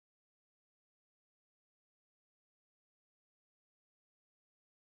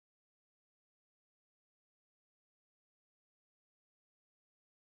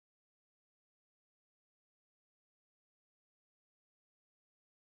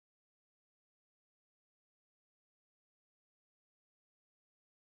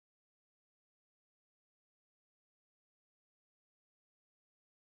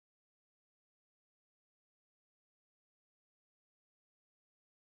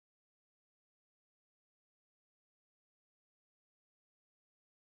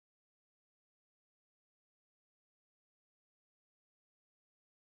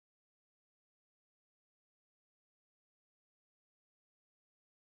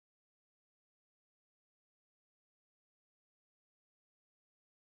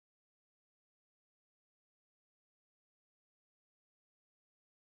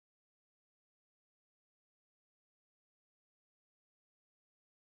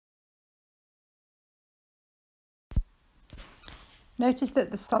Notice that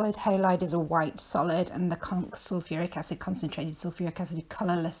the solid halide is a white solid and the sulfuric acid, concentrated sulfuric acid, a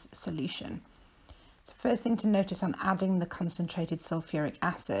colourless solution. So first thing to notice on adding the concentrated sulfuric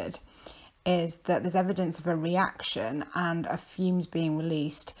acid is that there's evidence of a reaction and of fumes being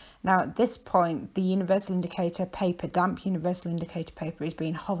released. Now at this point, the universal indicator paper, damp universal indicator paper, is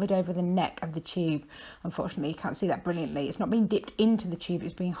being hovered over the neck of the tube. Unfortunately, you can't see that brilliantly. It's not being dipped into the tube,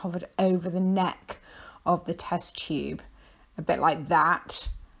 it's being hovered over the neck of the test tube, a bit like that.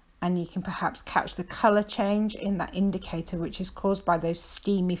 And you can perhaps catch the colour change in that indicator, which is caused by those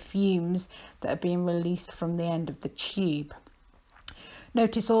steamy fumes that are being released from the end of the tube.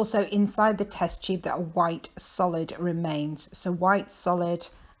 Notice also inside the test tube that a white solid remains. So white solid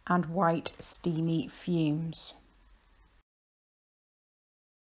and white steamy fumes.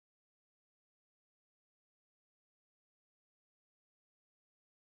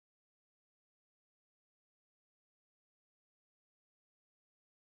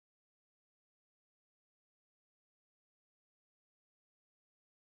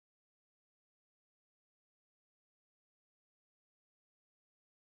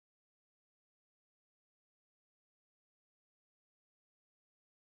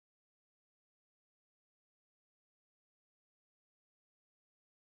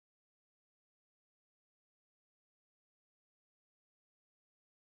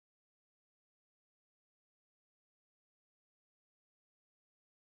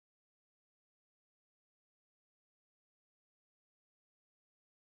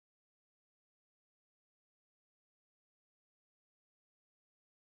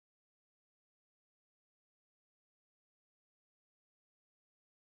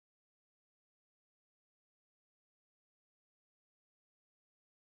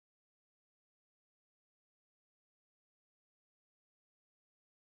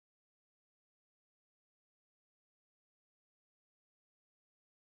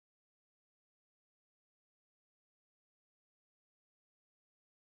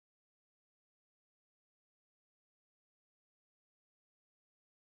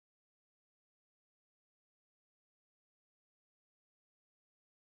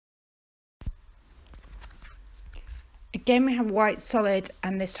 Again, we have white solid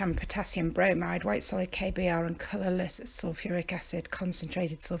and this time potassium bromide, white solid KBr and colourless sulfuric acid,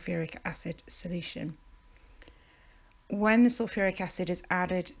 concentrated sulfuric acid solution. When the sulfuric acid is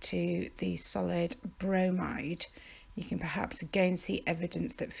added to the solid bromide, you can perhaps again see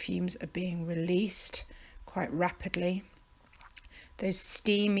evidence that fumes are being released quite rapidly. Those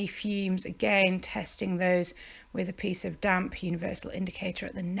steamy fumes, again testing those with a piece of damp universal indicator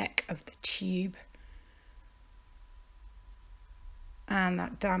at the neck of the tube. And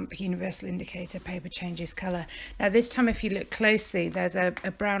that damp universal indicator paper changes colour. Now this time, if you look closely, there's a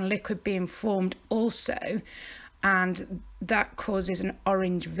brown liquid being formed also, and that causes an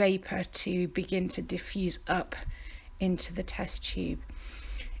orange vapour to begin to diffuse up into the test tube.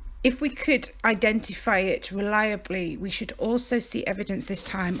 If we could identify it reliably, we should also see evidence this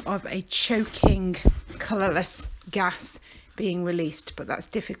time of a choking colourless gas being released, but that's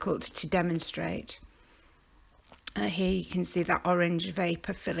difficult to demonstrate. Here you can see that orange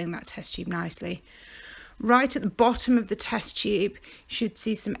vapour filling that test tube nicely. Right at the bottom of the test tube, you should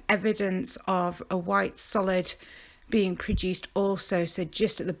see some evidence of a white solid being produced also. So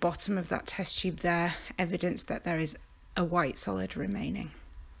just at the bottom of that test tube there, evidence that there is a white solid remaining.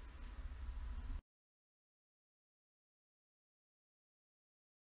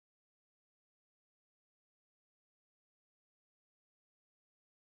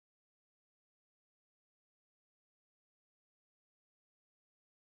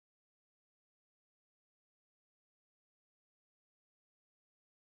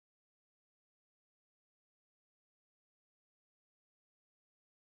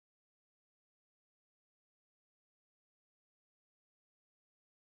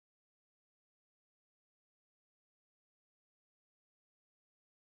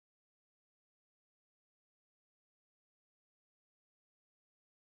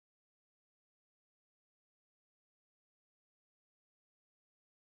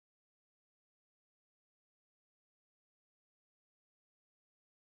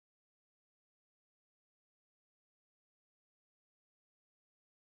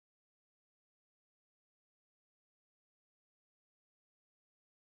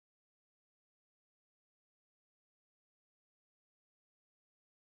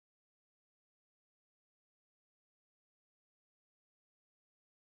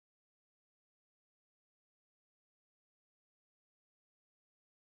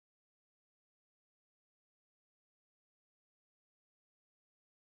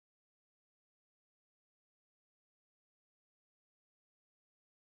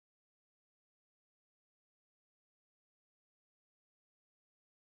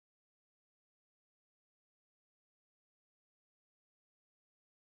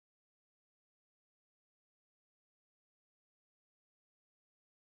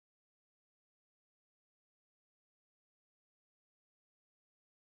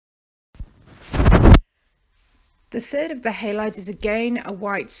 The third of the halides is again a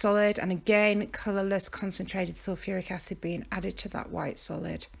white solid, and again colourless concentrated sulfuric acid being added to that white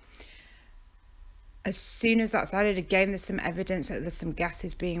solid. As soon as that's added, again there's some evidence that there's some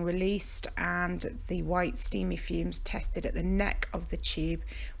gases being released, and the white steamy fumes tested at the neck of the tube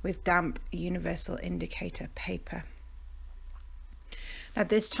with damp universal indicator paper. Now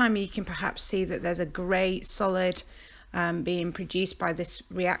this time you can perhaps see that there's a grey solid being produced by this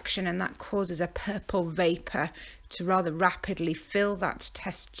reaction, and that causes a purple vapour to rather rapidly fill that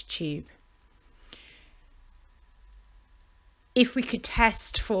test tube. If we could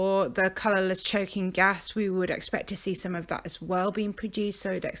test for the colourless choking gas, we would expect to see some of that as well being produced,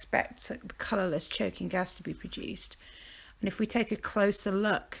 so we'd expect the colourless choking gas to be produced. And if we take a closer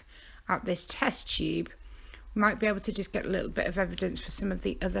look at this test tube, we might be able to just get a little bit of evidence for some of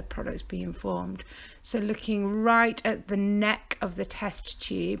the other products being formed. So looking right at the neck of the test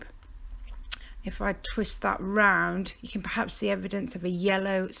tube, if I twist that round, you can perhaps see evidence of a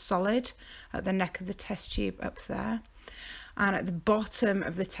yellow solid at the neck of the test tube up there. And at the bottom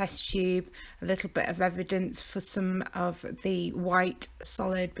of the test tube, a little bit of evidence for some of the white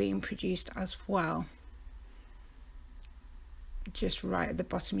solid being produced as well. Just right at the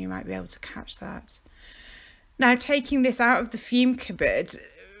bottom, you might be able to catch that. Now, taking this out of the fume cupboard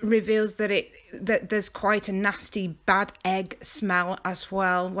reveals that there's quite a nasty bad egg smell as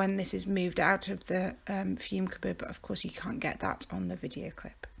well when this is moved out of the fume cupboard, but of course you can't get that on the video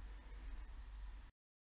clip.